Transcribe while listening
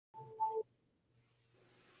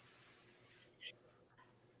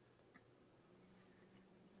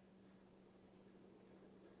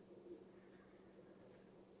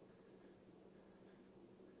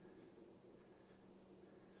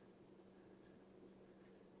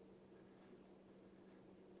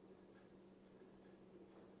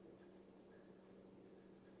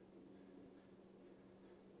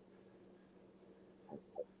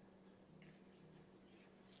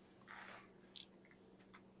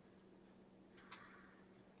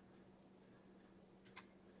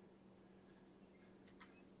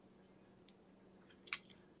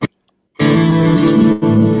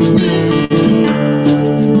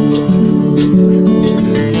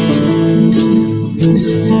Hey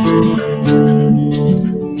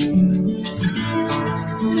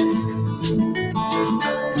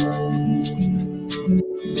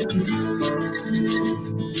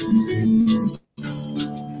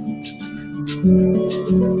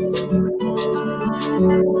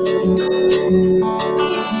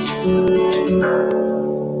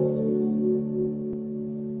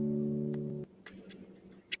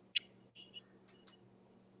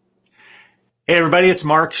everybody, it's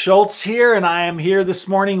Mark Schultz here, and I am here this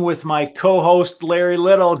morning with my co-host Larry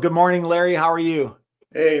Little. Good morning, Larry. How are you?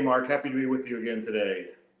 Hey Mark, happy to be with you again today.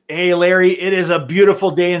 Hey Larry, it is a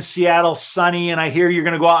beautiful day in Seattle, sunny, and I hear you're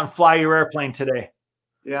going to go out and fly your airplane today.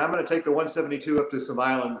 Yeah, I'm going to take the 172 up to some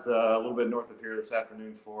islands a little bit north of here this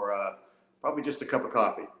afternoon for probably just a cup of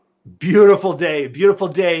coffee. Beautiful day, beautiful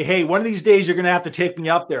day. Hey, one of these days you're going to have to take me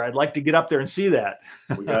up there. I'd like to get up there and see that.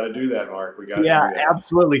 We got to do that, Mark. We got to do that.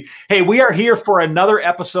 Absolutely. Hey, we are here for another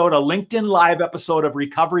episode, a LinkedIn Live episode of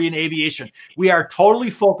Recovery in Aviation. We are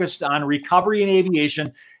totally focused on recovery in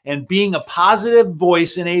aviation and being a positive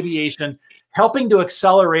voice in aviation, helping to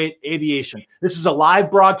accelerate aviation. This is a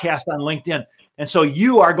live broadcast on LinkedIn. And so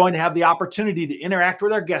you are going to have the opportunity to interact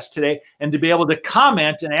with our guests today and to be able to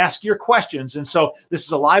comment and ask your questions. And so this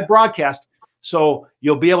is a live broadcast. So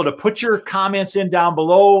you'll be able to put your comments in down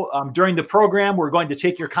below during the program. We're going to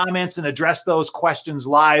take your comments and address those questions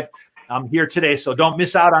live here today. So don't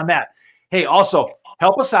miss out on that. Hey, also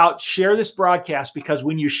help us out, share this broadcast, because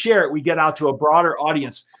when you share it, we get out to a broader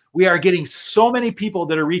audience. We are getting so many people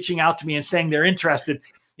that are reaching out to me and saying they're interested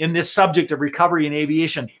in this subject of recovery in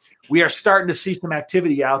aviation. We are starting to see some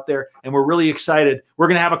activity out there, and we're really excited. We're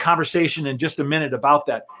going to have a conversation in just a minute about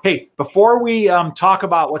that. Hey, before we talk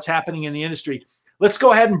about what's happening in the industry, let's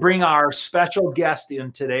go ahead and bring our special guest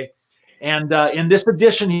in today. And in this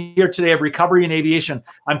edition here today of Recovery in Aviation,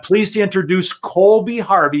 I'm pleased to introduce Colby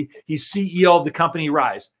Harvey. He's CEO of the company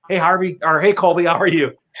Rizse. Hey, hey, Colby, how are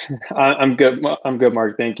you? I'm good. I'm good,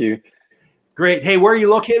 Mark. Thank you. Great. Hey, where are you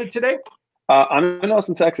located today? I'm in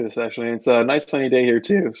Austin, Texas, actually. It's a nice sunny day here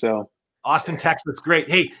too. So, Austin, Texas,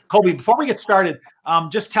 great. Hey, Colby, before we get started,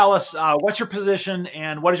 just tell us what's your position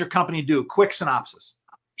and what does your company do? Quick synopsis.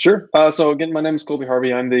 Sure. So again, my name is Colby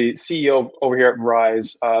Harvey. I'm the CEO over here at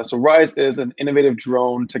Rizse. So Rizse is an innovative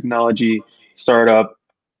drone technology startup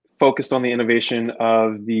focused on the innovation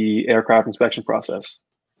of the aircraft inspection process.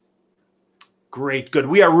 Great, good.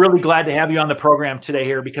 We are really glad to have you on the program today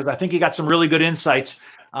here, because I think you got some really good insights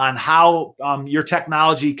on how your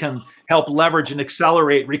technology can help leverage and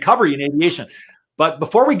accelerate recovery in aviation. But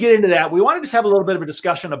before we get into that, we want to just have a little bit of a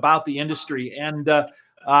discussion about the industry. And,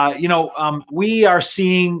 we are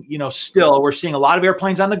seeing, we're seeing a lot of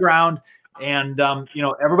airplanes on the ground, and,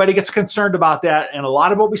 everybody gets concerned about that. And a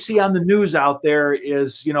lot of what we see on the news out there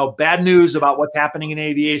is, bad news about what's happening in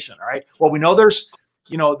aviation. All right. Well, we know there's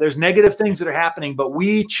negative things that are happening, but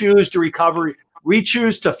we choose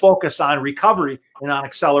to focus on recovery and on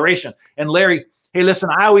acceleration. And Larry, hey, listen,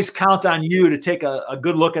 I always count on you to take a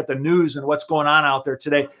good look at the news and what's going on out there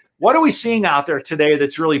today. What are we seeing out there today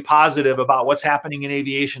that's really positive about what's happening in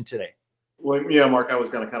aviation today? Well, yeah, Mark, I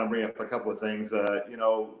was going to kind of bring up a couple of things.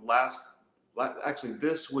 Actually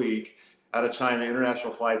this week out of China,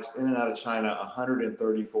 international flights in and out of China,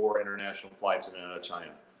 134 international flights in and out of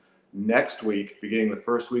China. Next week, beginning the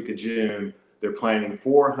first week of June, they're planning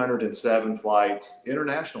 407 flights,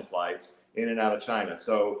 international flights, in and out of China.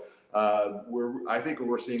 So I think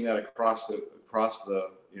we're seeing that across the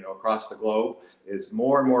globe is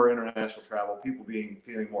more and more international travel. People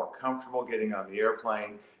feeling more comfortable getting on the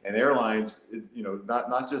airplane, and airlines,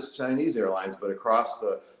 not just Chinese airlines, but across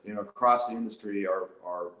the industry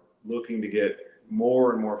are looking to get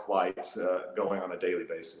more and more flights going on a daily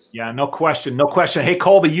basis. Yeah, no question. No question. Hey,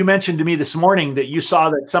 Colby, you mentioned to me this morning that you saw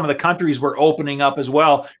that some of the countries were opening up as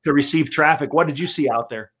well to receive traffic. What did you see out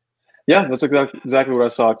there? Yeah, that's exactly what I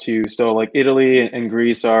saw too. So like Italy and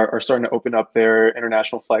Greece are starting to open up their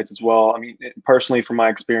international flights as well. I mean, personally, from my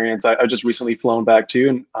experience, I just recently flown back too.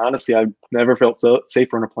 And honestly, I've never felt so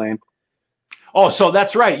safer on a plane. Oh, so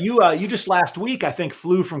that's right. You just last week, I think,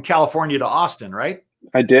 flew from California to Austin, right?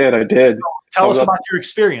 I did. So tell us about your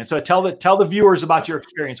experience. So tell the viewers about your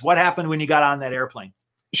experience. What happened when you got on that airplane?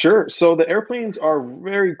 Sure. So the airplanes are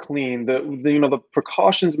very clean. The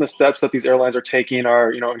precautions and the steps that these airlines are taking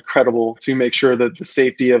are incredible to make sure that the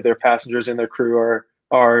safety of their passengers and their crew are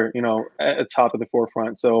at the top of the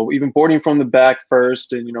forefront. So even boarding from the back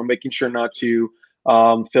first, and making sure not to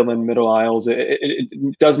fill in middle aisles,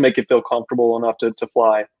 it does make it feel comfortable enough to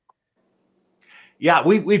fly. Yeah,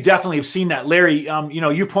 we've definitely have seen that, Larry.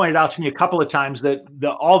 You pointed out to me a couple of times that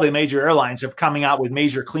all the major airlines have coming out with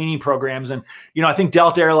major cleaning programs, and I think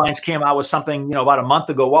Delta Airlines came out with something about a month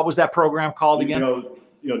ago. What was that program called again?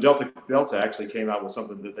 Delta actually came out with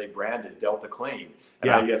something that they branded Delta Clean,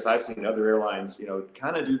 and Yeah. I've seen other airlines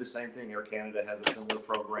kind of do the same thing. Air Canada has a similar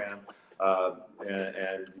program,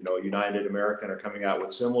 and United, American are coming out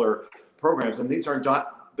with similar programs, and these are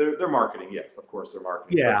not they're marketing. Yes, of course they're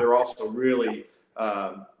marketing, but they're also really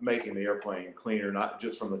making the airplane cleaner, not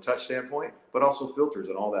just from the touch standpoint, but also filters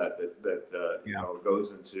and all that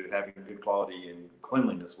goes into having good quality and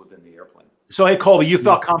cleanliness within the airplane. So, hey, Colby, you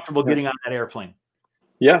felt comfortable getting on that airplane?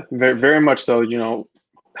 Yeah, very, very much so.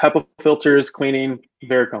 HEPA filters, cleaning,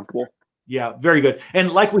 very comfortable. Yeah, very good.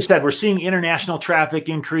 And like we said, we're seeing international traffic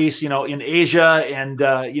increase, in Asia and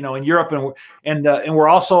in Europe, and we're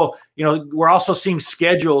also seeing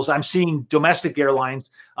schedules. I'm seeing domestic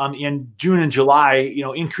airlines in June and July,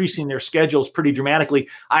 increasing their schedules pretty dramatically.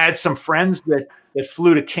 I had some friends that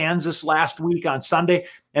flew to Kansas last week on Sunday,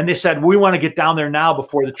 and they said, we want to get down there now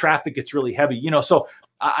before the traffic gets really heavy. So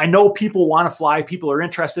I know people want to fly. People are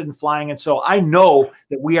interested in flying. And so I know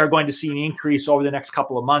that we are going to see an increase over the next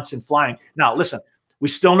couple of months in flying. Now, listen, we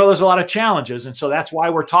still know there's a lot of challenges. And so that's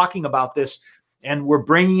why we're talking about this. And we're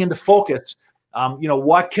bringing into focus,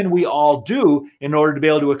 what can we all do in order to be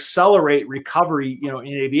able to accelerate recovery, in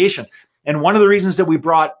aviation. And one of the reasons that we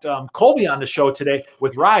brought Colby on the show today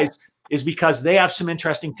with Rizse is because they have some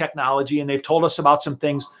interesting technology, and they've told us about some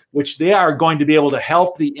things which they are going to be able to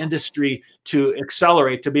help the industry to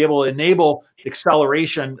accelerate, to be able to enable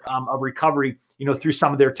acceleration of recovery, through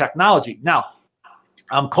some of their technology. Now,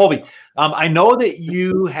 Colby, I know that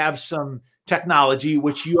you have some technology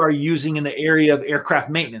which you are using in the area of aircraft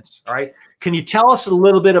maintenance. All right. Can you tell us a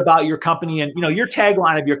little bit about your company? And, your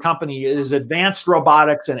tagline of your company is Advanced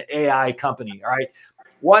Robotics and AI Company. All right.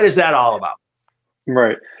 What is that all about?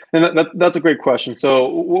 Right. And that's a great question. So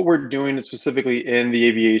what we're doing specifically in the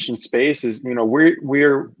aviation space is,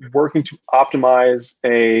 we're working to optimize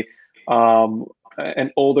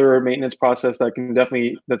an older maintenance process that's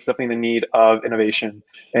definitely in the need of innovation,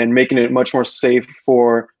 and making it much more safe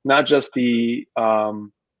for not just the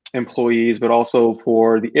employees, but also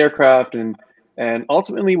for the aircraft. And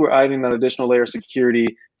ultimately, we're adding that additional layer of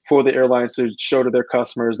security for the airlines to show to their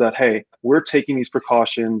customers that, hey, we're taking these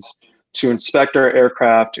precautions to inspect our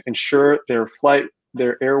aircraft, to ensure they're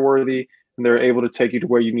airworthy, and they're able to take you to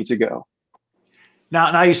where you need to go.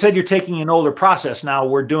 Now you said you're taking an older process. Now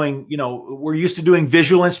we're doing, we're used to doing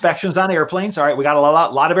visual inspections on airplanes. All right, we got a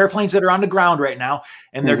lot of airplanes that are on the ground right now,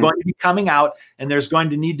 and they're going to be coming out, and there's going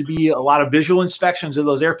to need to be a lot of visual inspections of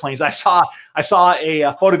those airplanes. I saw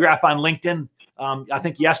a photograph on LinkedIn, I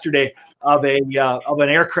think yesterday, of an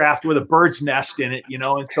aircraft with a bird's nest in it,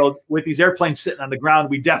 and so with these airplanes sitting on the ground,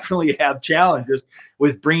 we definitely have challenges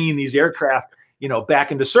with bringing these aircraft,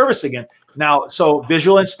 back into service again. Now, so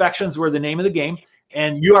visual inspections were the name of the game,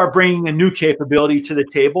 and you are bringing a new capability to the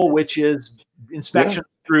table, which is inspection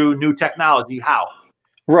through new technology. How?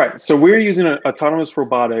 Right. So we're using autonomous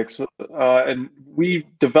robotics, and we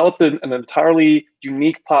developed an entirely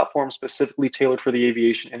unique platform specifically tailored for the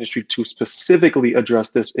aviation industry to specifically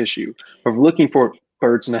address this issue of looking for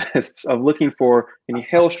birds' nests, of looking for any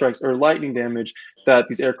hail strikes or lightning damage that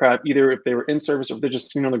these aircraft, either if they were in service or if they're just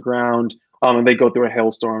seen on the ground, and they go through a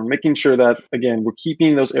hailstorm, making sure that, again, we're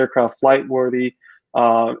keeping those aircraft flight worthy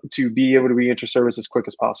to be able to re-enter service as quick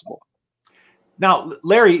as possible. Now,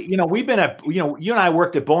 Larry, we've been you and I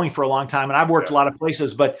worked at Boeing for a long time, and I've worked a lot of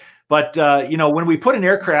places, but when we put an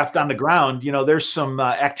aircraft on the ground, there's some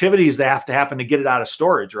activities that have to happen to get it out of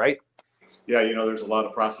storage, right? Yeah, there's a lot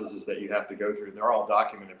of processes that you have to go through, and they're all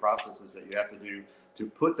documented processes that you have to do to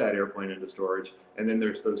put that airplane into storage. And then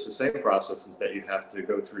there's the same processes that you have to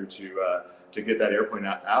go through to get that airplane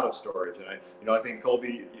out of storage. And I think,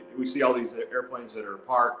 Colby, we see all these airplanes that are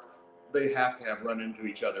parked. They have to have run into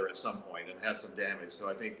each other at some point and have some damage. So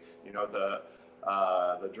I think the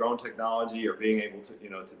drone technology, or being able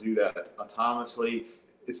to do that autonomously,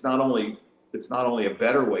 it's not only a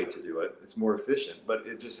better way to do it, it's more efficient, but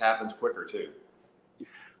it just happens quicker too.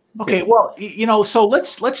 Okay, well, so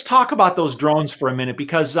let's talk about those drones for a minute,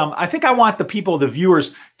 because I think I want the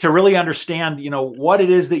viewers, to really understand, what it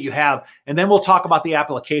is that you have, and then we'll talk about the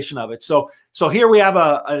application of it. So here we have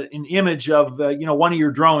an image of one of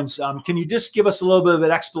your drones. Can you just give us a little bit of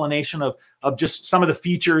an explanation of just some of the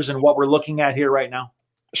features and what we're looking at here right now?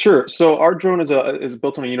 Sure. So our drone is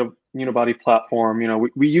built on a unibody platform.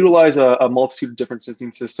 We utilize a multitude of different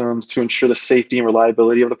sensing systems to ensure the safety and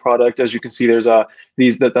reliability of the product. As you can see, there's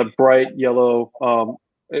that bright yellow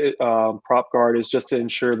prop guard is just to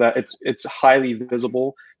ensure that it's highly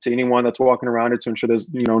visible to anyone that's walking around it, to ensure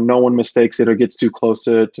there's no one mistakes it or gets too close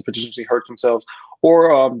to potentially hurt themselves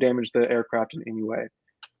or damage the aircraft in any way.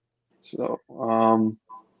 So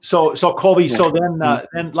so Colby, so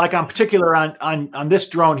then like on particular on this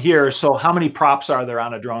drone here, so how many props are there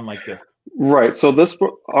on a drone like this? Right. So this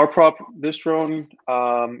drone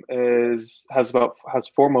has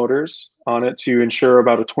 4 motors on it to ensure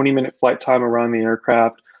about a 20-minute flight time around the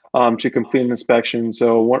aircraft to complete an inspection.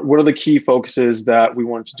 So one of the key focuses that we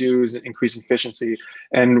wanted to do is increase efficiency.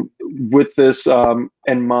 And with this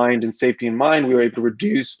in mind and safety in mind, we were able to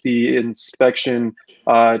reduce the inspection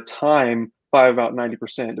time by about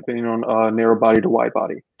 90%, depending on narrow body to wide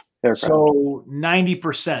body aircraft. So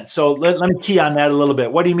 90%. So let me key on that a little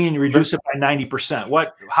bit. What do you mean reduce it by 90%?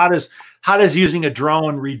 How does using a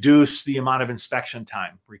drone reduce the amount of inspection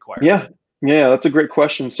time required? Yeah, that's a great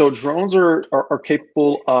question. So drones are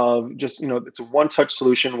capable of just, it's a one-touch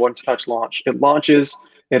solution, one-touch launch. It launches,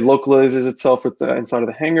 it localizes itself with the inside of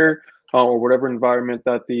the hangar or whatever environment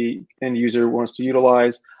that the end user wants to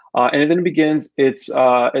utilize. And then it begins its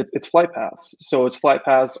flight paths. So its flight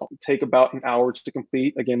paths take about an hour to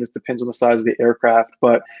complete. Again, this depends on the size of the aircraft,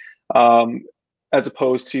 but as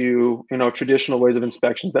opposed to traditional ways of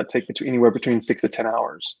inspections that take anywhere between 6 to 10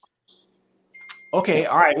 hours. Okay,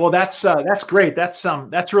 all right. Well, that's great.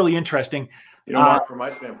 That's really interesting. Mark, from my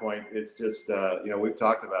standpoint, it's just, we've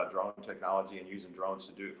talked about drone technology and using drones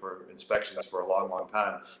to do it for inspections for a long, long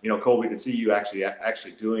time. Colby, to see you actually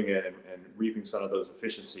doing it and reaping some of those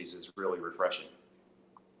efficiencies is really refreshing.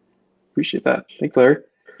 Appreciate that. Thanks, Larry.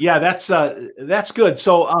 Yeah, that's good.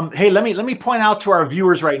 So, hey, let me point out to our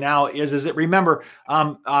viewers right now is that remember,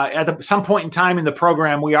 at some point in time in the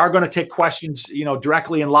program, we are going to take questions,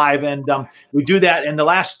 directly and live, and we do that. And the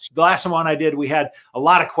last one I did, we had a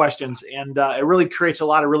lot of questions, and it really creates a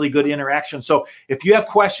lot of really good interaction. So, if you have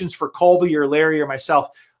questions for Colby or Larry or myself,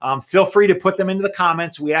 feel free to put them into the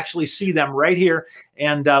comments. We actually see them right here,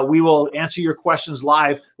 and we will answer your questions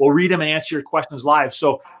live. We'll read them and answer your questions live.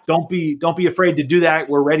 So don't be afraid to do that.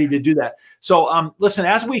 We're ready to do that. So listen,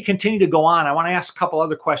 as we continue to go on, I want to ask a couple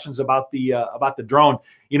other questions about the drone,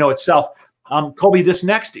 itself. Colby, this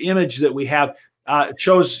next image that we have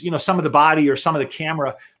shows some of the body or some of the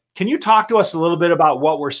camera. Can you talk to us a little bit about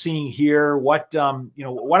what we're seeing here? What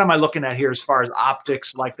what am I looking at here as far as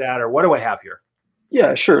optics like that, or what do I have here?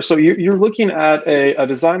 Yeah, sure. So you're looking at a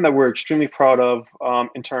design that we're extremely proud of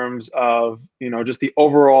in terms of just the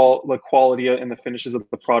overall quality and the finishes of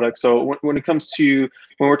the product. So when it comes to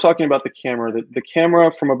when we're talking about the camera, the camera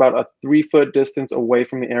from about a 3-foot distance away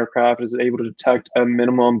from the aircraft is able to detect a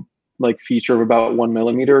minimum feature of about 1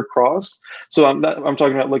 millimeter across. So I'm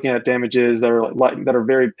talking about looking at damages that are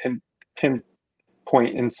very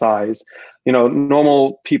pinpoint in size.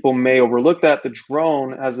 Normal people may overlook that. The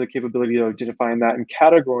drone has the capability of identifying that and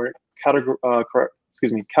categorizing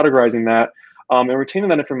that and retaining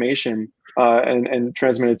that information and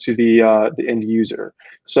transmit it to the end user.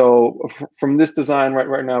 So from this design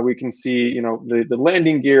right now, we can see the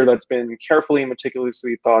landing gear that's been carefully and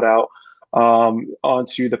meticulously thought out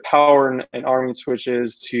onto the power and arming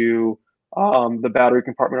switches to the battery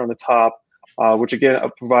compartment on the top. Which again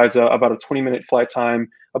provides about a 20-minute flight time,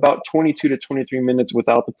 about 22 to 23 minutes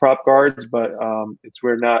without the prop guards, but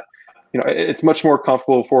it's much more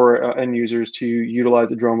comfortable for end users to utilize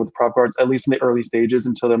the drone with the prop guards, at least in the early stages,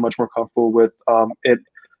 until they're much more comfortable with it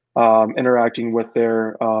interacting with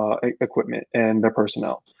their equipment and their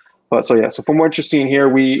personnel. But so from what you're seeing here,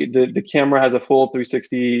 the camera has a full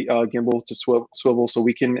 360 gimbal to swivel, so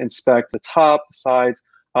we can inspect the top, the sides,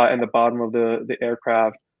 and the bottom of the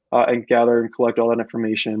aircraft. And gather and collect all that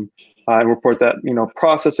information and report that,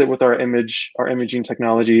 process it with our imaging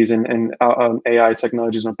technologies and AI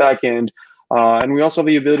technologies on the back end. And we also have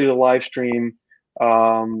the ability to live stream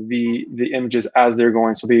the images as they're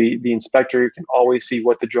going. So the inspector can always see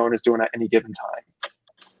what the drone is doing at any given time.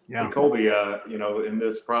 Yeah. And Colby, in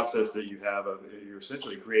this process that you have, you're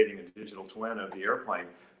essentially creating a digital twin of the airplane.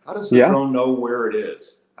 How does the drone know where it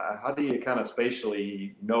is? How do you kind of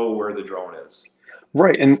spatially know where the drone is?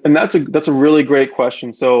 Right, and that's a really great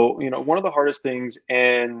question. So one of the hardest things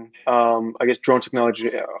in I guess drone technology,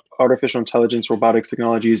 artificial intelligence, robotics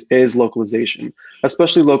technologies is localization,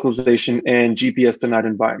 especially localization in GPS denied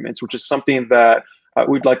environments, which is something that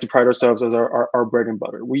we'd like to pride ourselves as our bread and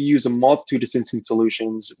butter. We use a multitude of sensing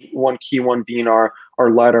solutions. One key one being our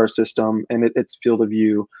LiDAR system and its field of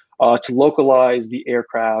view to localize the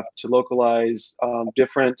aircraft, to localize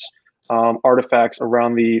different artifacts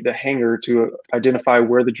around the hangar to identify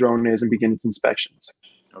where the drone is and begin its inspections.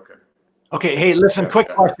 Okay. Okay. Hey, listen, Yeah, quick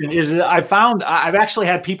yeah. question is I've actually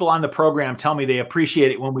had people on the program tell me they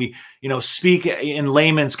appreciate it when we, speak in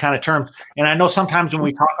layman's kind of terms. And I know sometimes when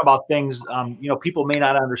we talk about things, people may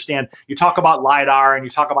not understand. You talk about LiDAR and you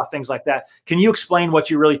talk about things like that. Can you explain what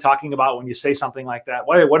you're really talking about when you say something like that?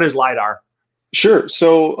 What is LiDAR? Sure.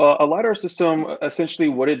 So a LiDAR system, essentially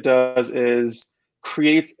what it does is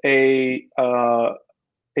creates a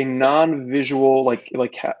non-visual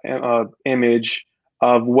image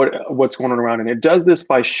of what's going on around, and it does this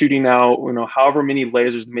by shooting out however many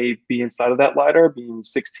lasers may be inside of that LiDAR, being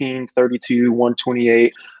 16, 32,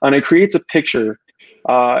 128, and it creates a picture,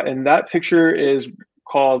 and that picture is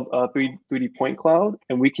called 3D point cloud,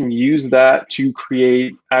 and we can use that to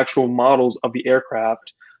create actual models of the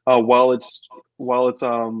aircraft while it's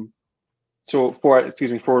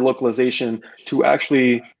for localization to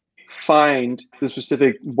actually find the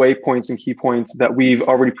specific waypoints and key points that we've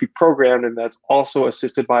already pre-programmed, and that's also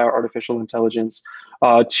assisted by our artificial intelligence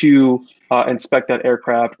to inspect that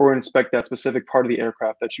aircraft or inspect that specific part of the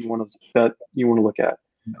aircraft that you want to look at.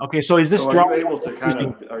 Okay, so is this So drone?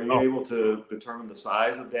 are you able to determine the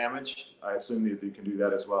size of damage? I assume that you can do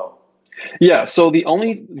that as well. Yeah. So the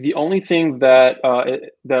only thing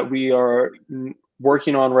that we are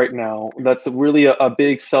working on right now that's really a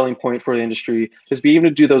big selling point for the industry is being able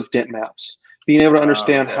to do those dent maps, being able to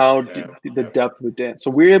understand the depth of the dent.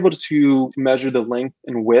 So we're able to measure the length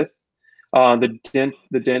and width. The dent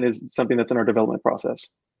is something that's in our development process.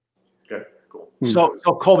 Okay, cool. So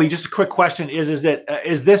Colby, just a quick question: is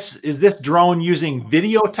this drone using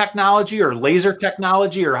video technology or laser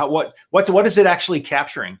technology, or what is it actually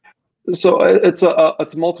capturing? So it's a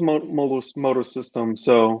multimodal system.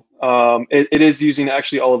 So it is using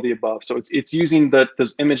actually all of the above. So it's using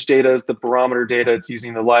those image data, the barometer data. It's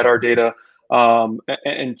using the LiDAR data,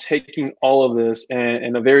 and taking all of this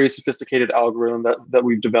and a very sophisticated algorithm that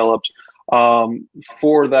we've developed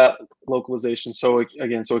for that localization. So it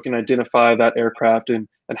can identify that aircraft and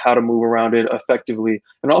how to move around it effectively,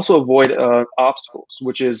 and also avoid obstacles,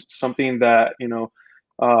 which is something that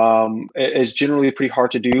is generally pretty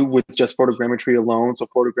hard to do with just photogrammetry alone. So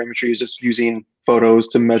photogrammetry is just using photos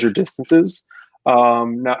to measure distances.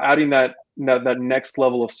 Now adding that next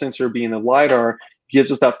level of sensor being the LiDAR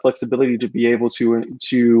gives us that flexibility to be able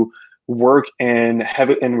to work in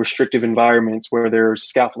heavy and restrictive environments where there's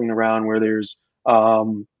scaffolding around, where there's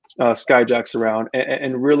skyjacks around,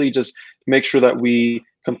 and really just make sure that we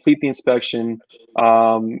complete the inspection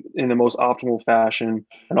in the most optimal fashion,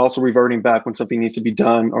 and also reverting back when something needs to be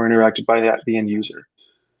done or interacted by the end user.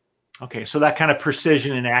 Okay, so that kind of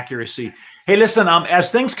precision and accuracy. Hey, listen,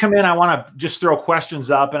 as things come in, I want to just throw questions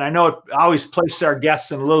up. And I know it always places our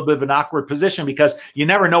guests in a little bit of an awkward position because you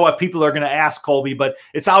never know what people are going to ask, Colby, but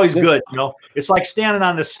it's always good. It's like standing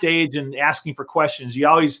on the stage and asking for questions. You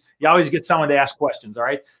always get someone to ask questions. All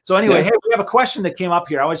right. So anyway, hey, we have a question that came up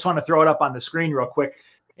here. I just want to throw it up on the screen real quick.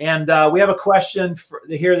 And we have a question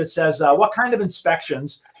here that says, what kind of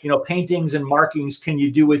inspections, paintings and markings can you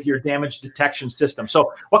do with your damage detection system?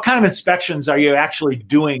 So what kind of inspections are you actually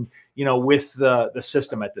doing, with the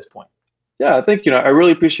system at this point? Yeah, I think, I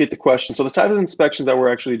really appreciate the question. So the type of inspections that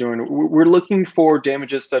we're actually doing, we're looking for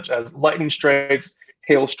damages such as lightning strikes,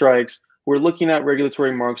 hail strikes. We're looking at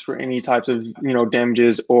regulatory marks for any types of,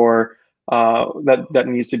 damages or that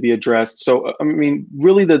needs to be addressed. So, I mean,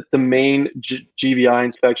 really the main GVI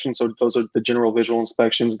inspection, so those are the general visual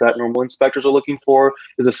inspections that normal inspectors are looking for,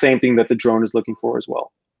 is the same thing that the drone is looking for as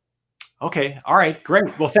well. Okay. All right.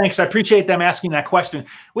 Great. Well, thanks. I appreciate them asking that question.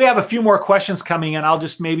 We have a few more questions coming in. I'll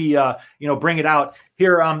just maybe, bring it out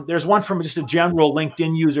here. There's one from just a general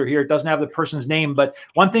LinkedIn user here. It doesn't have the person's name, but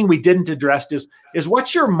one thing we didn't address is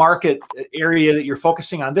what's your market area that you're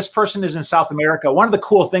focusing on? This person is in South America. One of the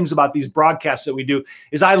cool things about these broadcasts that we do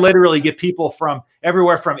is I literally get people from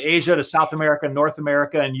everywhere from Asia to South America, North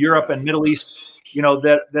America, and Europe and Middle East,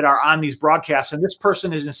 that are on these broadcasts. And this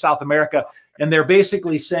person is in South America. And they're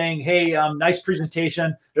basically saying, hey, nice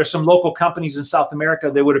presentation. There's some local companies in South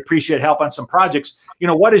America that would appreciate help on some projects.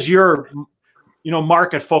 What is your,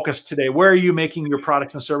 market focus today? Where are you making your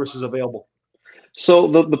products and services available? So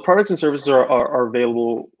the products and services are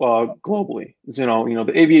available globally.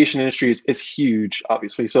 The aviation industry is huge,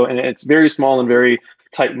 obviously. So, and it's very small and very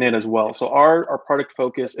tight knit as well. So our product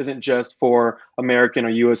focus isn't just for American or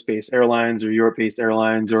US based airlines or Europe based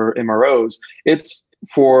airlines or MROs. It's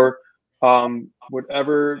for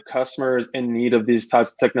whatever customer is in need of these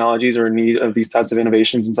types of technologies or in need of these types of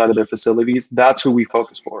innovations inside of their facilities. That's who we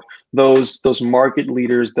focus for. Those market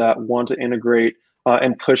leaders that want to integrate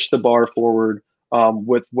and push the bar forward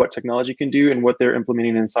with what technology can do and what they're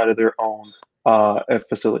implementing inside of their own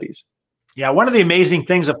facilities. Yeah, one of the amazing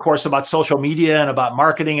things, of course, about social media and about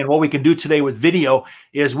marketing and what we can do today with video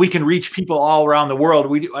is we can reach people all around the world.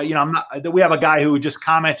 We, we have a guy who just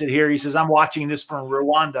commented here. He says, "I'm watching this from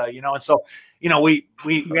Rwanda," and so, we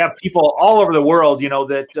have people all over the world,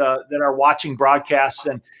 that are watching broadcasts,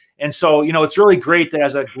 and so, it's really great that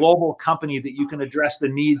as a global company that you can address the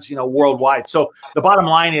needs, worldwide. So the bottom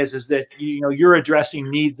line is that you're addressing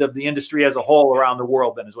needs of the industry as a whole around the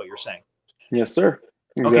world. Then is what you're saying. Yes, sir.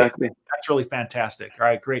 Exactly. Okay, that's really fantastic. All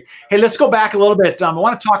right, great. Hey, let's go back a little bit. I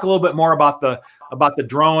want to talk a little bit more about the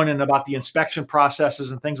drone and about the inspection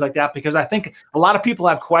processes and things like that, because I think a lot of people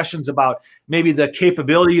have questions about maybe the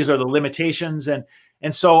capabilities or the limitations, and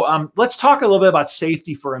so let's talk a little bit about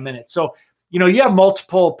safety for a minute. So, you have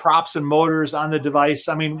multiple props and motors on the device.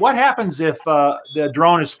 I mean, what happens if the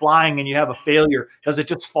drone is flying and you have a failure? Does it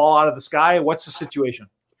just fall out of the sky? What's the situation?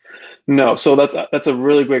 No, so that's a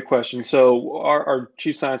really great question. So our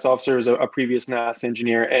chief science officer is a previous NASA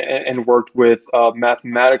engineer and worked with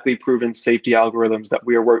mathematically proven safety algorithms that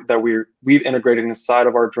we've integrated inside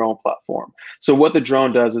of our drone platform. So what the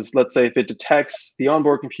drone does is, let's say if it detects, the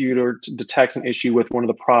onboard computer detects an issue with one of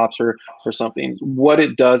the props or something, what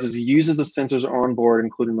it does is it uses the sensors on board,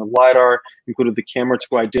 including the LiDAR, including the camera,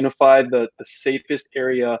 to identify the safest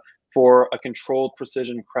area for a controlled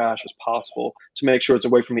precision crash as possible, to make sure it's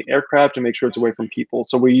away from the aircraft, to make sure it's away from people.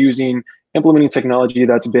 So we're implementing technology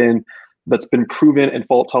that's been proven and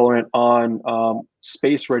fault tolerant on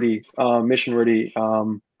space ready, mission ready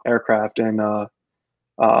aircraft and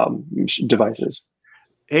devices.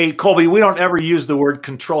 Hey, Colby, we don't ever use the word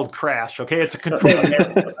controlled crash. Okay, it's a controlled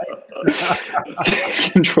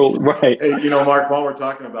controlled, right? Hey, Mark, while we're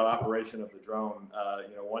talking about operation of the drone,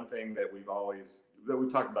 one thing that we've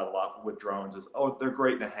talked about a lot with drones is, they're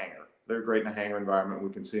great in a hangar. They're great in a hangar environment. We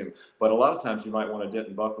can see them, but a lot of times you might want to dent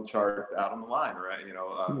and buckle chart out on the line, or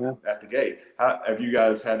at the gate. Have you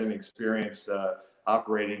guys had any experience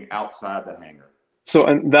operating outside the hangar? So,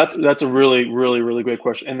 and that's a really, really, really great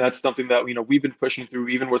question, and that's something that we've been pushing through,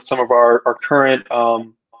 even with some of our current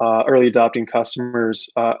early adopting customers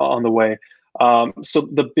on the way. So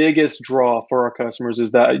the biggest draw for our customers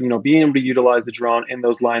is that being able to utilize the drone in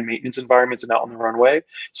those line maintenance environments and out on the runway.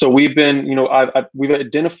 So we've been we've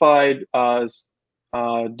identified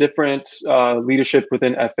different leadership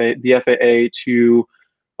within the FAA to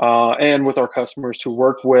and with our customers to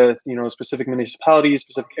work with specific municipalities,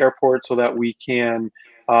 specific airports, so that we can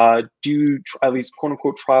do at least quote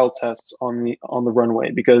unquote trial tests on the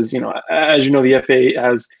runway, because as the FAA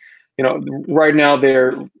has right now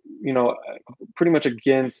they're pretty much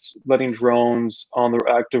against letting drones on the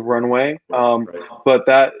active runway. But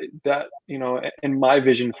that in my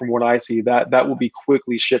vision, from what I see, that will be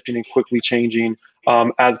quickly shifting and quickly changing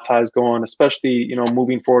as times go on, especially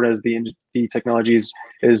moving forward as the technology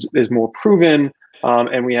is more proven,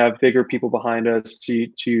 and we have bigger people behind us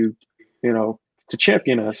to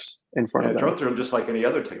champion us in front of them. Drones are just like any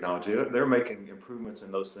other technology. They're making improvements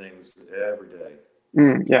in those things every day.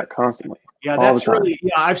 Yeah, constantly. Yeah, that's really,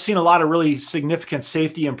 I've seen a lot of really significant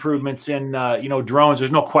safety improvements in, drones.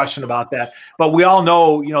 There's no question about that. But we all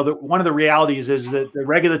know, one of the realities is that the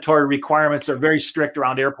regulatory requirements are very strict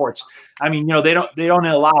around airports. I mean, they don't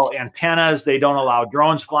allow antennas, they don't allow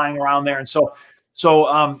drones flying around there. And so,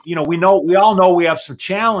 we all know we have some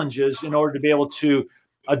challenges in order to be able to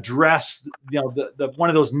address the one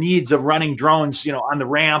of those needs of running drones on the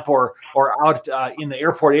ramp or out in the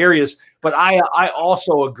airport areas. But I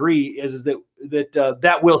also agree is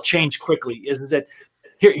that will change quickly. Is that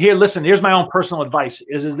here? Listen, here's my own personal advice.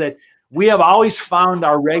 Is that we have always found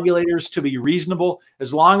our regulators to be reasonable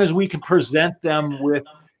as long as we can present them with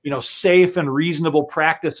safe and reasonable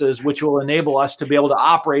practices, which will enable us to be able to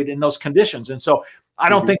operate in those conditions. And so I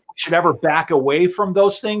don't think we should ever back away from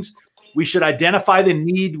those things. We should identify the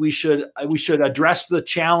need. We should address the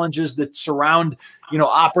challenges that surround,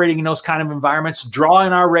 operating in those kind of environments, draw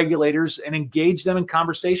in our regulators and engage them in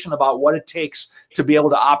conversation about what it takes to be able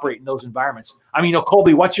to operate in those environments. I mean,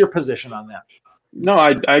 Colby, what's your position on that? No,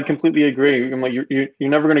 I completely agree. I'm like, you're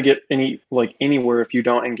never going to get anywhere if you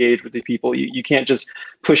don't engage with the people. You can't just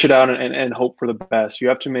push it out and hope for the best. You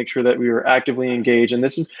have to make sure that we are actively engaged. And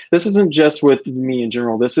this isn't just with me in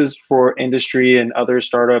general. This is for industry and other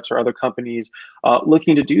startups or other companies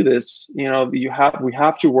looking to do this. We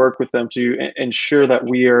have to work with them to ensure that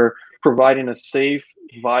we are providing a safe,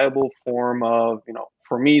 viable form of,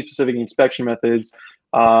 for me, specific inspection methods.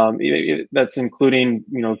 That's including,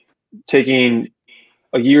 taking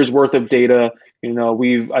a year's worth of data.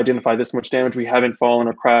 We've identified this much damage. We haven't fallen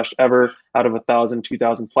or crashed ever out of 1,000,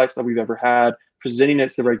 2,000 flights that we've ever had. presenting it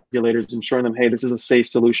to the regulators and showing them, hey, this is a safe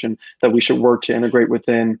solution that we should work to integrate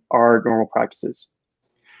within our normal practices.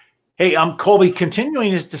 Hey, Colby,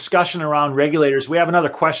 continuing this discussion around regulators, we have another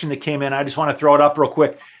question that came in. I just want to throw it up real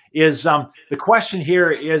quick. Is the question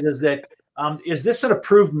here is that is this an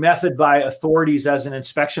approved method by authorities as an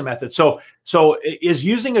inspection method? So is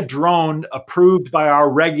using a drone approved by our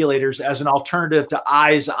regulators as an alternative to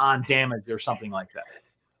eyes on damage or something like that?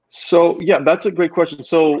 So yeah, that's a great question.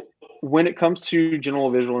 So when it comes to general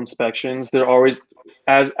visual inspections, there always,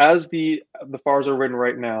 as the FARs are written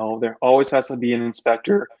right now, there always has to be an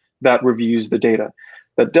inspector that reviews the data.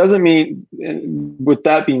 That doesn't mean, with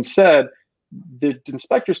that being said, the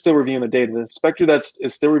inspector is still reviewing the data. The inspector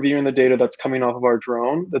is still reviewing the data that's coming off of our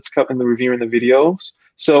drone, that's reviewing the videos.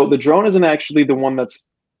 So the drone isn't actually the one that's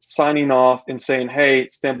signing off and saying, hey,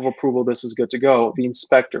 stamp of approval, this is good to go. The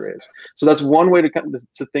inspector is. So that's one way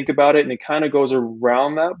to think about it, and it kind of goes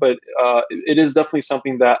around that, but it is definitely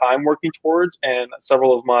something that I'm working towards, and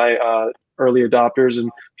several of my early adopters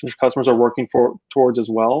and customers are working towards as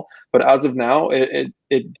well. But as of now,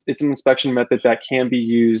 it's an inspection method that can be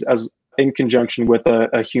used as in conjunction with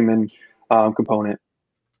a human component.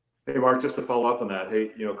 Hey, Mark, just to follow up on that. Hey,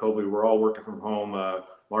 Colby, we're all working from home.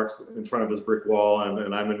 Mark's in front of his brick wall,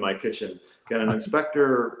 and I'm in my kitchen. Can an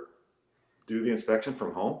inspector do the inspection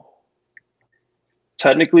from home?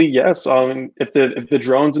 Technically, yes. If the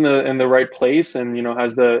drone's in the right place and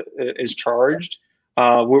is charged,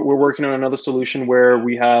 we're working on another solution where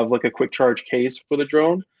we have like a quick charge case for the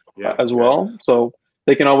drone as well. So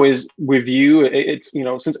they can always review. It's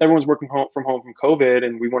since everyone's working from home from COVID,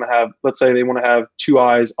 and we want to have, let's say they want to have two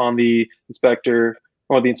eyes on the inspector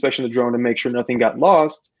or the inspection of the drone to make sure nothing got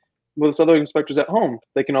lost. With other inspectors at home,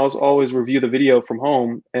 they can always review the video from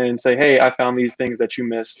home and say, hey, I found these things that you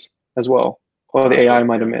missed as well, or the AI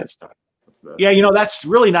might have missed. Yeah, that's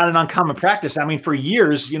really not an uncommon practice. I mean, for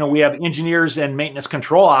years, we have engineers and maintenance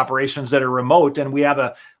control operations that are remote, and we have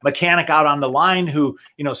a mechanic out on the line who,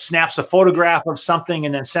 snaps a photograph of something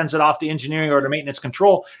and then sends it off to engineering or to maintenance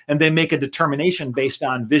control, and they make a determination based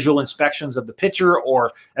on visual inspections of the picture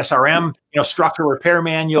or SRM, structural repair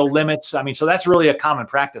manual limits. I mean, so that's really a common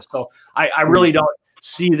practice. So I really don't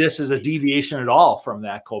see this as a deviation at all from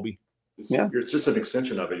that, Colby. It's just an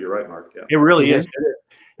extension of it. You're right, Mark. Yeah. It really is.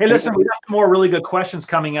 Hey, listen, we got some more really good questions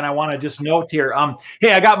coming in. I want to just note here.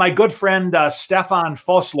 Hey, I got my good friend Stefan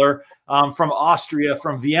Fossler from Austria,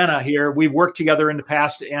 from Vienna here. We've worked together in the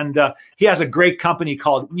past, and he has a great company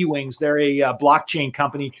called eWings. They're a blockchain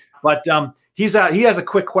company, but he has a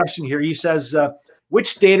quick question here. He says,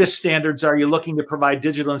 which data standards are you looking to provide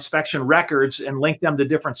digital inspection records and link them to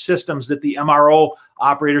different systems that the MRO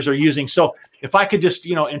operators are using? So if I could just,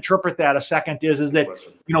 interpret that a second, is that,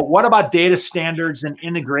 what about data standards and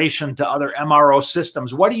integration to other MRO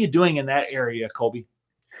systems? What are you doing in that area, Colby?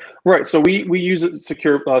 Right. So we use a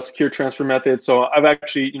secure transfer method. So I've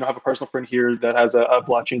actually, have a personal friend here that has a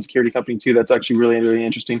blockchain security company too. That's actually really, really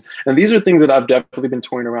interesting. And these are things that I've definitely been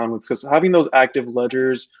toying around with. So having those active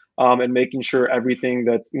ledgers and making sure everything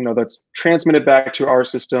that's transmitted back to our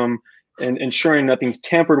system and ensuring nothing's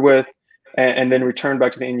tampered with and then returned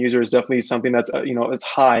back to the end user is definitely something that's it's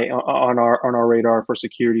high on our radar for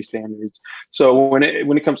security standards. So when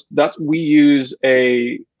it comes, we use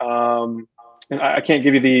a and I can't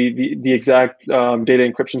give you the exact data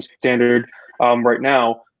encryption standard right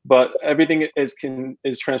now, but everything is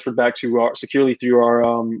transferred back to securely through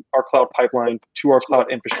our cloud pipeline to our cloud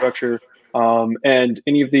infrastructure, and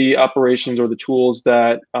any of the operations or the tools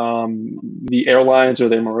that the airlines or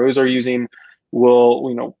the MROs are using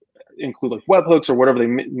will include like webhooks or whatever they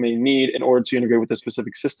may need in order to integrate with the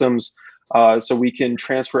specific systems, so we can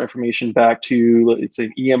transfer information back to, let's say,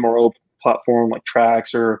 EMRO platform like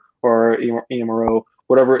Trax or EMRO,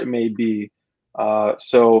 whatever it may be.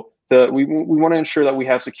 So we want to ensure that we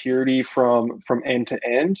have security from end to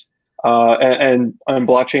end, and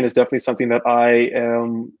blockchain is definitely something that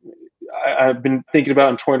I've been thinking about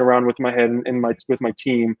and toying around with my head and with my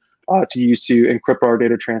team to use to encrypt our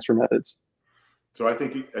data transfer methods. So I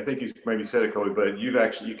think you maybe said it, Cody, but you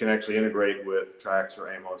can actually integrate with Trax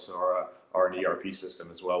or Amos or an ERP system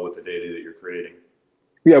as well with the data that you're creating.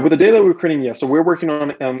 Yeah, with the data that we're creating, yeah. So we're working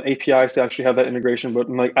on APIs to actually have that integration, but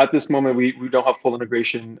like at this moment, we don't have full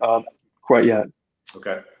integration quite yet.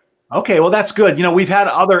 Okay, well that's good. We've had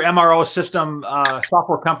other MRO system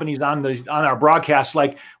software companies on our broadcasts.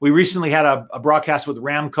 Like we recently had a broadcast with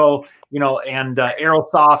Ramco, and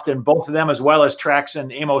Aerosoft, and both of them, as well as Trax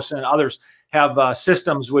and Amos and others, have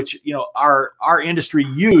systems which our industry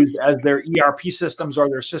used as their ERP systems or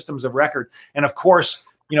their systems of record. And of course,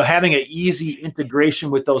 having an easy integration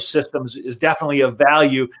with those systems is definitely of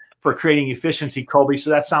value for creating efficiency, Colby. So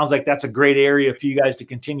that sounds like that's a great area for you guys to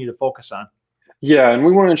continue to focus on. Yeah, and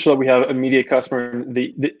we want to ensure that we have immediate customer,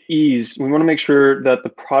 the ease. We want to make sure that the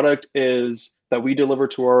product is that we deliver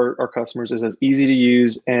to our customers is as easy to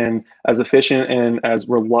use and as efficient and as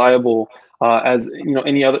reliable as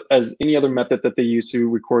any other method that they use to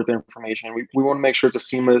record their information. We want to make sure it's a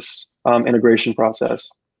seamless integration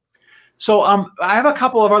process. So I have a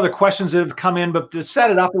couple of other questions that have come in, but to set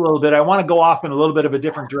it up a little bit, I want to go off in a little bit of a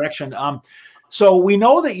different direction. So we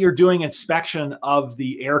know that you're doing inspection of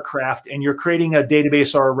the aircraft and you're creating a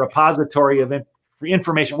database or a repository of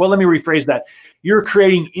information. Well, let me rephrase that. You're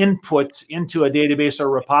creating inputs into a database or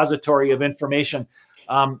repository of information,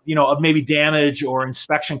 of maybe damage or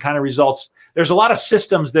inspection kind of results. There's a lot of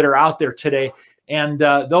systems that are out there today, and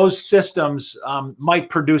those systems might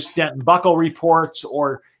produce dent and buckle reports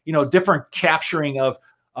or different capturing of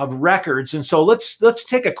records. And so let's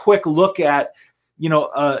take a quick look at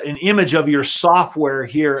an image of your software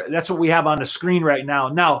here. That's what we have on the screen right now.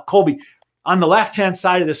 Now, Colby, on the left-hand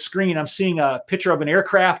side of the screen, I'm seeing a picture of an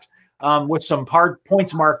aircraft with some hard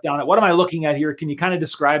points marked on it. What am I looking at here? Can you kind of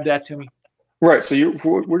describe that to me? Right. So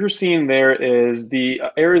what you're seeing there is the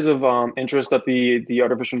areas of interest that the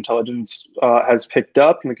artificial intelligence has picked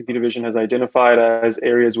up and the computer vision has identified as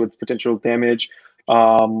areas with potential damage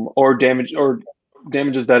or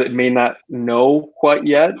damages that it may not know quite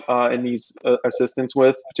yet and needs assistance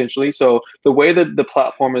with potentially. So the way that the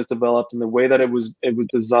platform is developed and the way that it was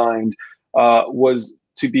designed was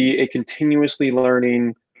to be a continuously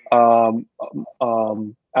learning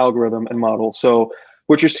algorithm and model. So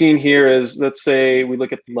what you're seeing here is, let's say we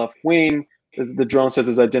look at the left wing, the drone says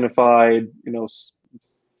it's identified,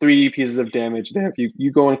 3 pieces of damage there. If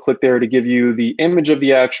you go and click there to give you the image of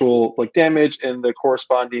the actual damage and the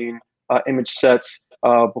corresponding image sets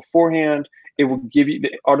beforehand, it will give you,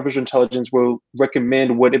 the artificial intelligence will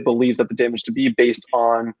recommend what it believes that the damage to be based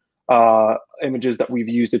on images that we've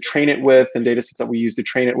used to train it with and data sets that we use to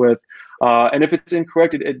train it with. And if it's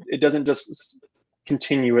incorrect, it doesn't just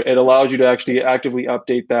continue it. It allows you to actually actively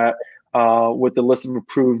update that with the list of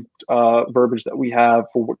approved verbiage that we have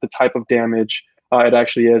for what the type of damage it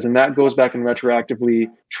actually is. And that goes back and retroactively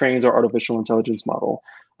trains our artificial intelligence model.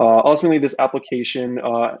 Ultimately, this application,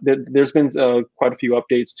 there's been quite a few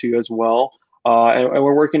updates to as well. And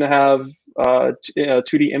we're working to have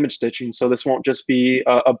 2D image stitching. So this won't just be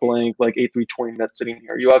a blank like A320 that's sitting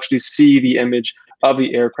here. You actually see the image of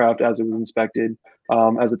the aircraft as it was inspected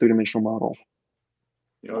as a 3-dimensional model.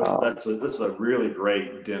 This is a really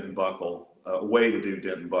great dent and buckle way to do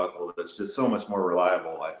dent and buckle. That's just so much more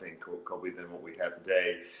reliable, I think, Colby, than what we have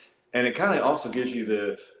today. And it kind of also gives you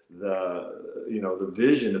the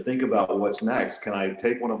vision to think about what's next. Can I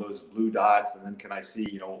take one of those blue dots and then can I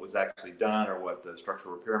see, what was actually done or what the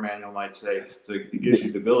structural repair manual might say? So it gives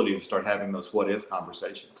you the ability to start having those what if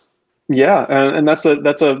conversations. Yeah, and that's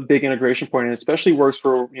a big integration point, and especially works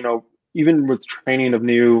for even with training of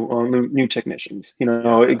new technicians.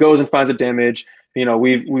 It goes and finds a damage.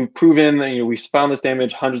 We've proven that we've found this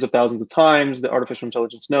damage hundreds of thousands of times. The artificial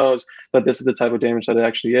intelligence knows that this is the type of damage that it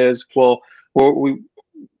actually is. Well,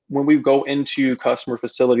 when we go into customer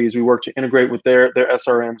facilities, we work to integrate with their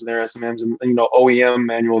SRMs and their SMMs and OEM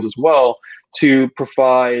manuals as well to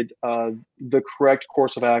provide the correct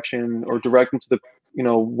course of action or direct them to the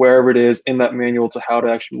wherever it is in that manual to how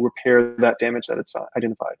to actually repair that damage that it's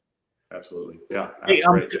identified. Absolutely, yeah. Hey,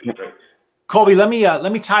 great. Colby, let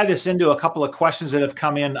me tie this into a couple of questions that have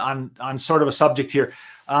come in on sort of a subject here.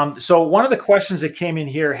 So one of the questions that came in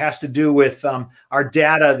here has to do with our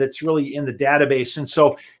data that's really in the database. And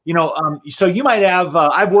so, so you might have,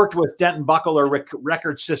 I've worked with dent and buckle or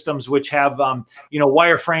record systems, which have,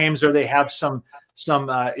 wireframes, or they have some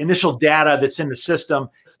initial data that's in the system.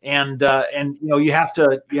 And you have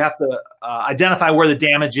to identify where the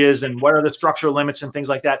damage is and what are the structural limits and things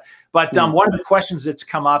like that. But one of the questions that's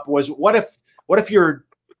come up was, what if you're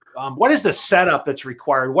what is the setup that's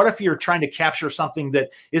required? What if you're trying to capture something that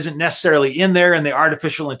isn't necessarily in there and the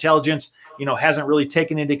artificial intelligence, hasn't really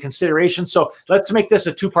taken into consideration? So let's make this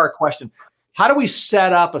a 2-part question. How do we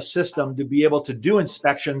set up a system to be able to do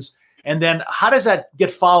inspections? And then how does that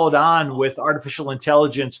get followed on with artificial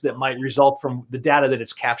intelligence that might result from the data that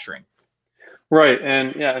it's capturing? Right,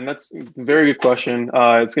 and that's a very good question.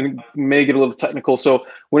 It's going to make it a little technical. So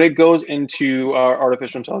when it goes into our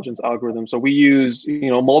artificial intelligence algorithm, so we use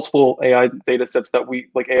multiple AI data sets that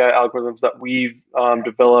AI algorithms that we've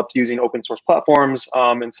developed using open source platforms,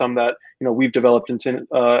 and some that we've developed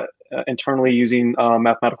internally using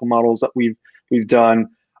mathematical models that we've done.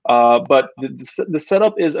 But the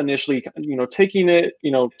setup is initially taking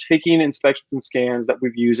inspections and scans that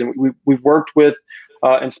we've used, and we've worked with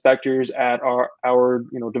inspectors at our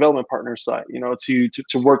development partner site, to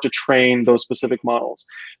work to train those specific models.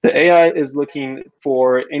 The AI is looking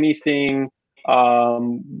for anything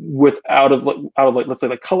out of like, let's say,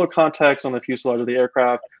 like color context on the fuselage of the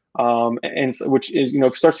aircraft, and which is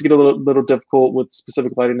starts to get a little difficult with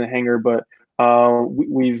specific lighting in the hangar, but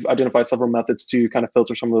we've identified several methods to kind of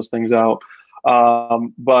filter some of those things out.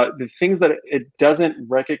 But the things that it doesn't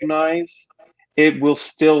recognize, it will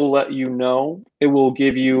still let you know. It will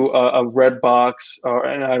give you a red box or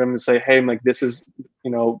an item to say, hey, like, this is,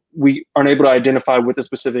 we aren't able to identify what the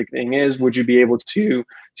specific thing is. Would you be able to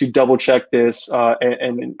double check this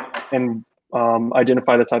and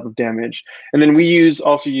identify the type of damage? And then we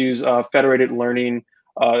also use federated learning.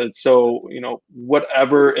 So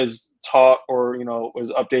whatever is taught or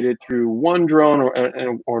is updated through one drone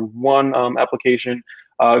or one application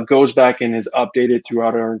goes back and is updated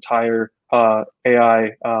throughout our entire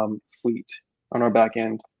AI fleet on our back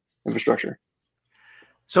end infrastructure.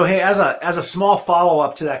 So hey, as a small follow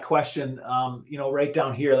up to that question, right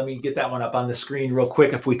down here, let me get that one up on the screen real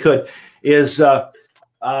quick if we could. Is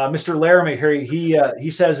Mr. Laramie here? He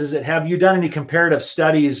says, have you done any comparative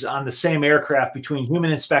studies on the same aircraft between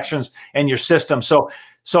human inspections and your system? So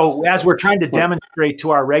as we're trying to demonstrate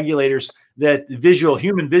to our regulators that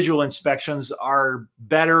human visual inspections are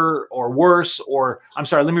better or worse, or I'm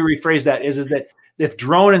sorry, let me rephrase that, is that if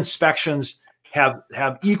drone inspections have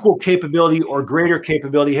equal capability or greater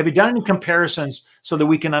capability, have you done any comparisons so that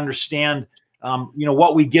we can understand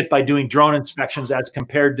what we get by doing drone inspections as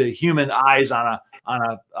compared to human eyes on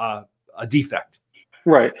a defect?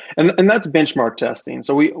 Right, and that's benchmark testing.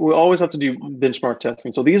 So we always have to do benchmark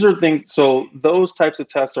testing. So these are things. So those types of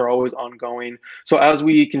tests are always ongoing. So as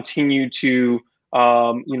we continue to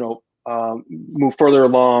move further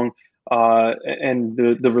along and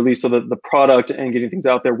the release of the product and getting things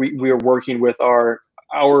out there, we are working with our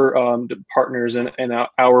partners and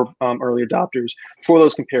our early adopters for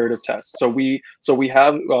those comparative tests. So we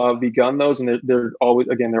have begun those, and they're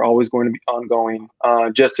always going to be ongoing,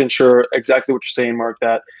 just to ensure exactly what you're saying, Mark,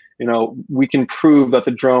 that we can prove that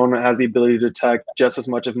the drone has the ability to detect just as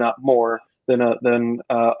much, if not more, than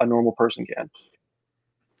a normal person can.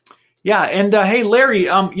 Yeah, and hey, Larry,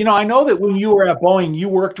 I know that when you were at Boeing, you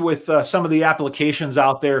worked with some of the applications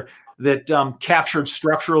out there that captured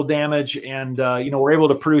structural damage and were able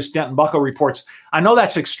to produce dent and buckle reports. I know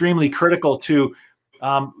that's extremely critical to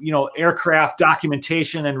aircraft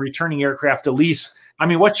documentation and returning aircraft to lease. I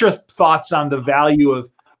mean, what's your thoughts on the value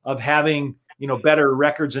of having better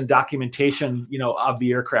records and documentation of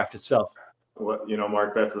the aircraft itself? Well,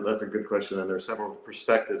 Mark, that's a good question, and there's several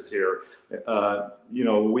perspectives here.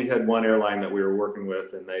 We had one airline that we were working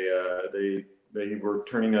with, and they were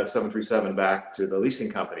turning a 737 back to the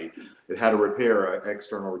leasing company. It had an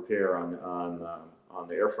external repair on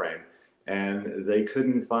the airframe, and they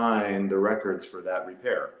couldn't find the records for that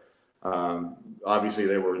repair. Obviously,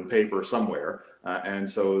 they were in paper somewhere, and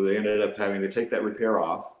so they ended up having to take that repair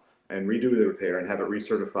off and redo the repair and have it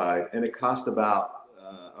recertified, and it cost about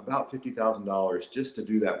 $50,000 just to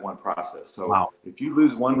do that one process. So wow. If you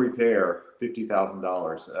lose one repair,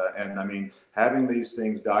 $50,000, and I mean, having these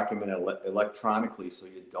things documented electronically so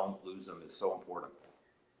you don't lose them is so important.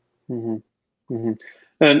 Mm-hmm. Mm-hmm.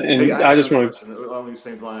 And hey, I just want to along these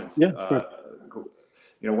same lines. Yeah.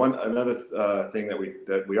 Another thing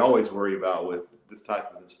that we always worry about with this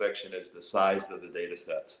type of inspection is the size of the data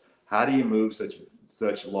sets. How do you move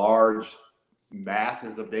such large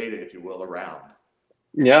masses of data, if you will, around?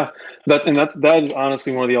 Yeah, that is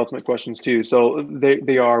honestly one of the ultimate questions too. So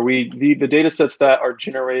the data sets that are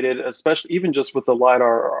generated, especially even just with the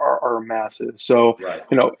LiDAR, are massive. So right.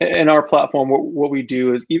 In our platform, what we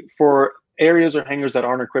do is for areas or hangars that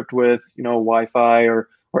aren't equipped with Wi-Fi or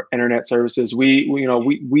internet services,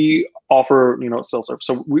 we offer cell service.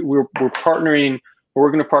 So we're partnering.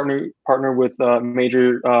 We're going to partner with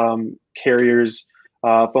major carriers,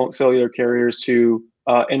 cellular carriers to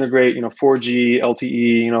integrate 4G,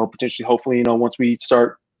 LTE, potentially, hopefully, once we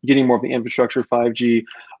start getting more of the infrastructure, 5G,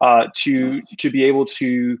 to be able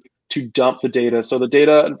to dump the data. So the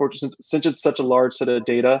data, unfortunately, since it's such a large set of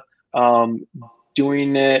data,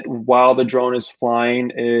 doing it while the drone is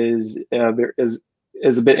flying is a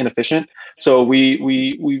bit inefficient. So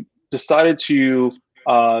we decided to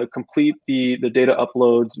complete the data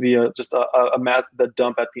uploads via just a mass that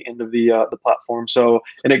dump at the end of the platform. So,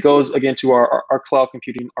 and it goes again to our cloud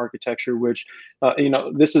computing architecture, which cloud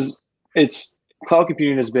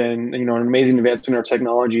computing has been an amazing advancement in our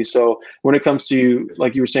technology. So when it comes to,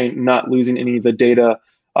 like you were saying, not losing any of the data,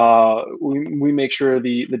 we make sure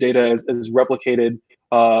the data is replicated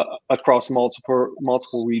across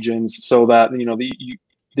multiple regions, so that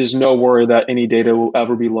there's no worry that any data will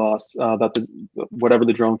ever be lost, that whatever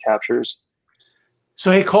the drone captures.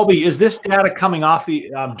 So, hey, Colby, is this data coming off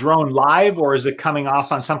the drone live, or is it coming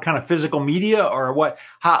off on some kind of physical media, or what?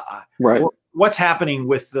 Right. What's happening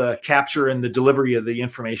with the capture and the delivery of the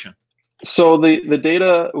information? So the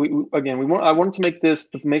data, I wanted to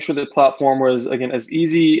make sure the platform was, again, as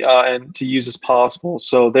easy and to use as possible.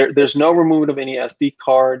 So there's no removal of any SD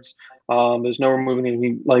cards. There's no removing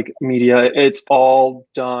any like media. It's all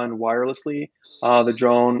done wirelessly. The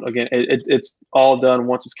drone, again, it's all done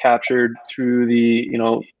once it's captured through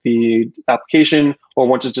the application, or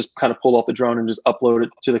once it's just kind of pulled off the drone and just upload it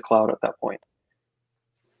to the cloud at that point.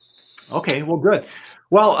 Okay, well, good.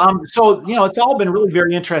 Well, so, it's all been really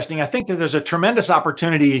very interesting. I think that there's a tremendous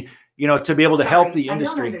opportunity, to be able to help the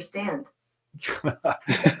industry. I don't understand.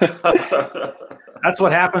 That's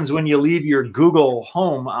what happens when you leave your Google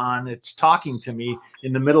Home on. It's talking to me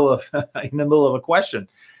in the middle of a question.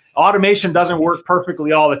 Automation doesn't work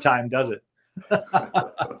perfectly all the time, does it?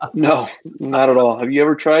 No, not at all. Have you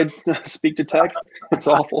ever tried speak to text? It's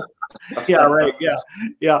awful. Yeah, right.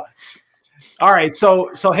 Yeah. All right.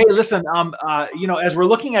 So hey, listen, as we're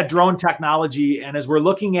looking at drone technology, and as we're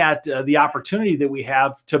looking at the opportunity that we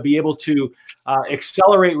have to be able to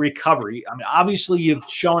accelerate recovery, I mean, obviously you've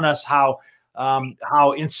shown us how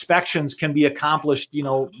inspections can be accomplished,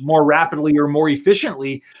 more rapidly or more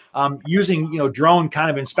efficiently using, drone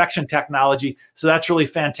kind of inspection technology. So that's really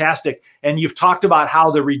fantastic. And you've talked about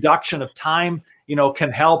how the reduction of time,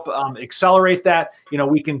 can help accelerate that.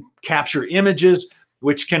 We can capture images,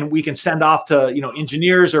 which we can send off to,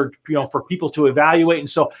 engineers, or, for people to evaluate. And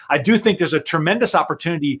so I do think there's a tremendous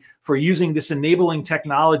opportunity for using this enabling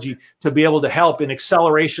technology to be able to help in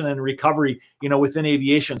acceleration and recovery, within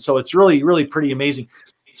aviation. So it's really, really pretty amazing.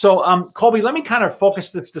 So Colby, let me kind of focus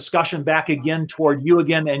this discussion back again toward you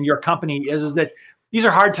again and your company is that these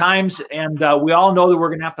are hard times, and we all know that we're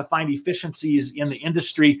going to have to find efficiencies in the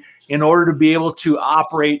industry in order to be able to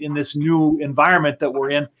operate in this new environment that we're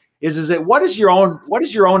in. Is that what is your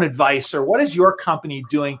own advice, or what is your company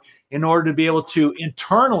doing in order to be able to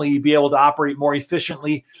internally be able to operate more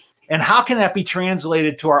efficiently, and how can that be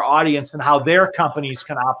translated to our audience and how their companies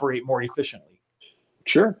can operate more efficiently?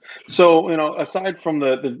 Sure. So aside from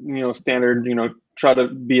the standard, try to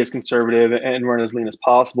be as conservative and run as lean as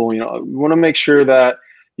possible. We want to make sure that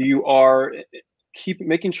you are keep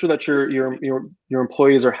making sure that your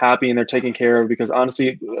employees are happy and they're taken care of, because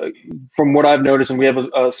honestly, from what I've noticed, and we have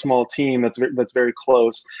a small team that's very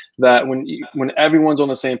close, that when everyone's on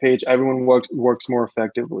the same page, everyone works more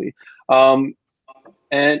effectively. And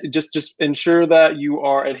just ensure that you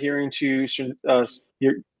are adhering to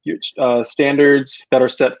your standards that are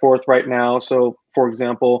set forth right now. So for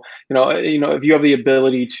example, if you have the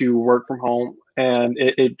ability to work from home and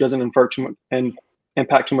it doesn't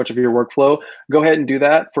impact too much of your workflow, go ahead and do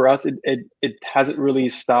that. For us, it hasn't really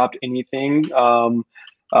stopped anything.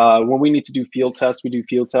 When we need to do field tests, we do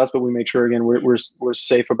field tests, but we make sure, again, we're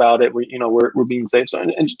safe about it. We're being safe. So,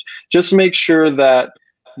 and just make sure that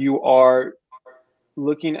you are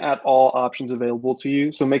looking at all options available to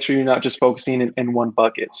you. So make sure you're not just focusing in one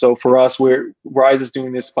bucket. So for us, Rizse is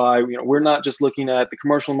doing this by, we're not just looking at the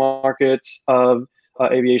commercial markets of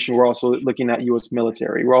aviation. We're also looking at U.S.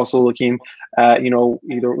 military. We're also looking at,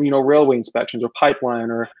 either, railway inspections or pipeline,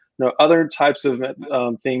 or, other types of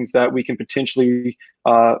things that we can potentially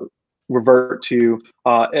revert to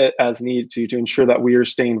as needed to ensure that we are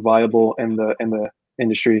staying viable in the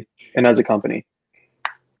industry and as a company.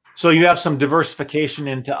 So you have some diversification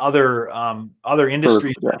into other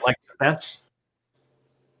industries, like defense?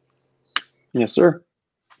 Yes, sir.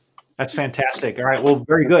 That's fantastic. All right. Well,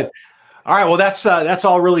 very good. All right. Well, that's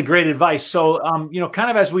all really great advice. So,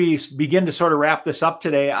 kind of as we begin to sort of wrap this up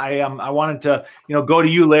today, I wanted to, go to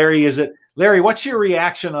you, Larry. Larry, what's your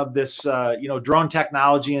reaction of this, drone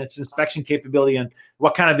technology and its inspection capability, and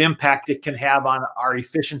what kind of impact it can have on our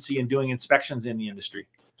efficiency in doing inspections in the industry?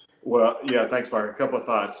 Well, yeah, thanks, Mark. A couple of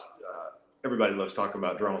thoughts. Everybody loves talking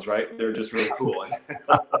about drones, right? They're just really cool.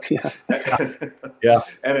 Yeah.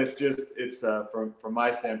 And it's from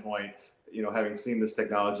my standpoint, having seen this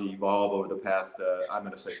technology evolve over the past, I'm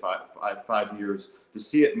going to say five years, to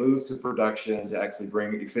see it move to production, to actually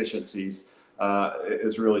bring efficiencies,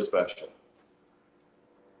 is really special.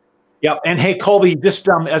 Yeah. And hey, Colby, just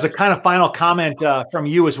as a kind of final comment from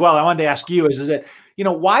you as well, I wanted to ask you is that,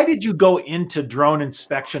 why did you go into drone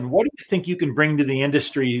inspection? What do you think you can bring to the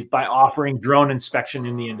industry by offering drone inspection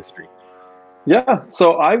in the industry? Yeah.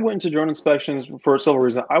 So I went into drone inspections for several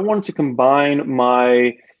reasons. I wanted to combine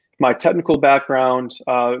my my technical background,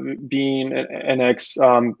 being an ex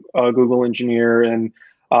Google engineer, and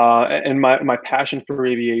my passion for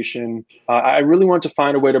aviation, I really want to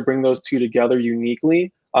find a way to bring those two together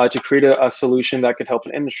uniquely to create a solution that could help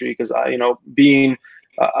an industry. Because I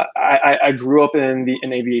grew up in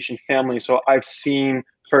an aviation family, so I've seen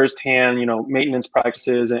firsthand, maintenance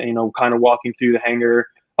practices, and kind of walking through the hangar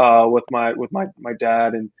with my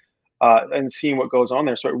dad, and seeing what goes on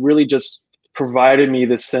there. So it really just provided me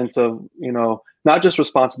this sense of, not just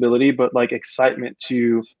responsibility, but like excitement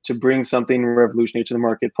to bring something revolutionary to the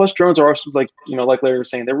market. Plus, drones are also, like Larry was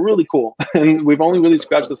saying, they're really cool, and we've only really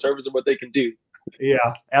scratched the surface of what they can do.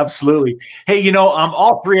 Yeah, absolutely. Hey,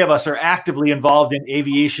 all three of us are actively involved in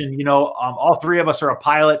aviation. All three of us are a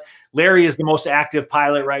pilot. Larry is the most active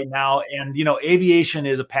pilot right now, and aviation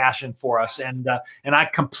is a passion for us. And I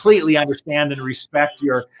completely understand and respect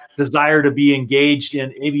your desire to be engaged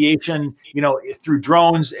in aviation, through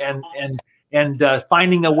drones and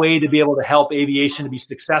finding a way to be able to help aviation to be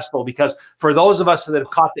successful. Because for those of us that have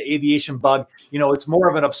caught the aviation bug, it's more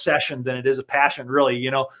of an obsession than it is a passion, really.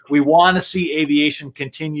 We want to see aviation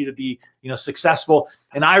continue to be, successful.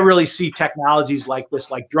 And I really see technologies like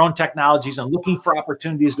this, like drone technologies, and looking for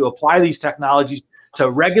opportunities to apply these technologies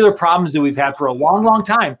to regular problems that we've had for a long, long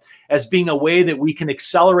time, as being a way that we can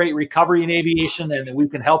accelerate recovery in aviation, and that we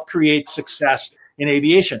can help create success in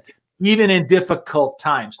aviation, even in difficult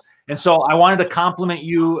times. And so I wanted to compliment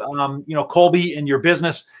you, Colby, and your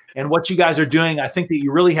business and what you guys are doing. I think that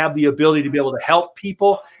you really have the ability to be able to help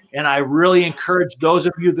people. And I really encourage those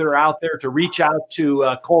of you that are out there to reach out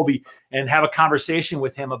to Colby and have a conversation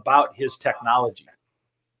with him about his technology.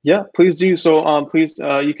 Yeah, please do. So please,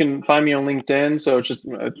 you can find me on LinkedIn. So it's just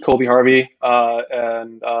Colby Harvey,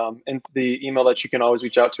 and the email that you can always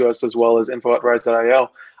reach out to us, as well as info@rise.io.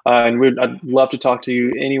 And I'd love to talk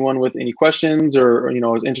to anyone with any questions, or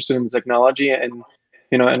is interested in the technology, and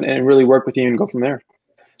and really work with you and go from there.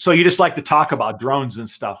 So you just like to talk about drones and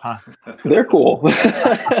stuff, huh? They're cool.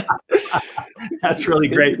 That's really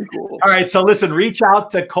great. Cool. All right. So listen, reach out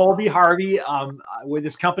to Colby Harvey with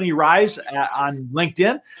his company Rise on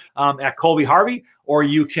LinkedIn at Colby Harvey, or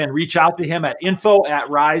you can reach out to him at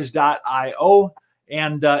info@rise.io.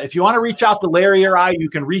 And if you want to reach out to Larry or I, you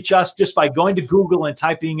can reach us just by going to Google and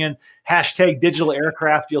typing in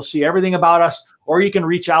 #DigitalAircraft. You'll see everything about us. Or you can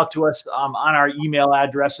reach out to us on our email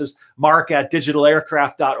addresses,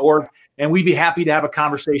 mark@digitalaircraft.org. And we'd be happy to have a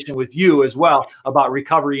conversation with you as well about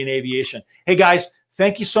recovery in aviation. Hey, guys,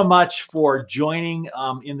 thank you so much for joining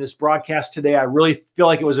in this broadcast today. I really feel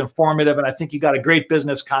like it was informative, and I think you got a great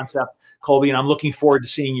business concept, Colby, and I'm looking forward to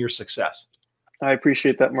seeing your success. I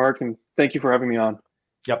appreciate that, Mark, and thank you for having me on.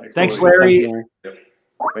 Yep. Thanks, Larry. Yep.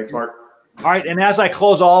 Thanks, Mark. All right. And as I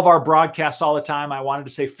close all of our broadcasts all the time, I wanted to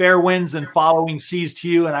say fair winds and following seas to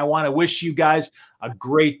you. And I want to wish you guys a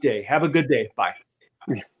great day. Have a good day. Bye.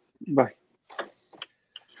 Bye.